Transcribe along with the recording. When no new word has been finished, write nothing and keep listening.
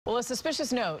Well, a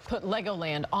suspicious note put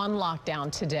Legoland on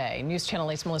lockdown today. News Channel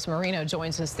 8's Melissa Marino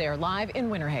joins us there live in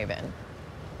Winter Haven.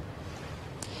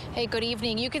 Hey, good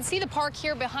evening. You can see the park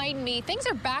here behind me. Things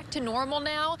are back to normal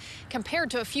now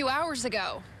compared to a few hours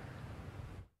ago.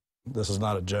 This is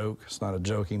not a joke. It's not a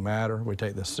joking matter. We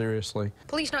take this seriously.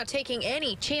 Police not taking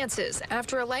any chances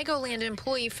after a Legoland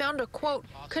employee found a, quote,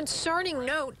 concerning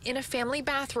note in a family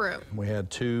bathroom. We had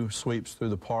 2 sweeps through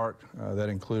the park that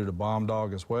included a bomb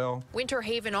dog as well. Winter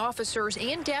Haven officers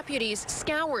and deputies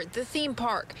scoured the theme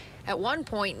park. At one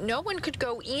point, no one could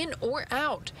go in or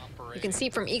out. You can see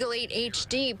from Eagle 8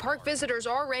 HD, park visitors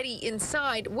already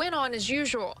inside went on as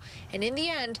usual. And in the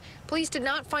end, police did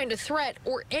not find a threat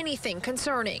or anything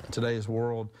concerning. In today's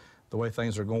world, the way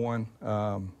things are going,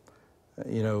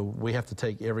 we have to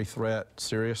take every threat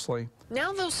seriously.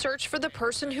 Now they'll search for the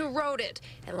person who wrote it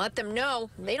and let them know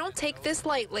they don't take this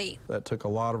lightly. That took a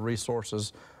lot of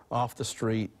resources off the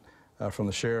street from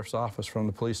the sheriff's office, from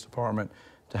the police department,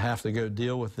 to have to go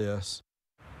deal with this.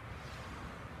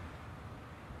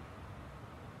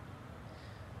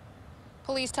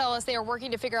 Police tell us they are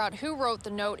working to figure out who wrote the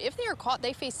note. If they are caught,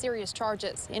 they face serious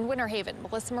charges. In Winter Haven,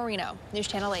 Melissa Marino, News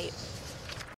Channel 8.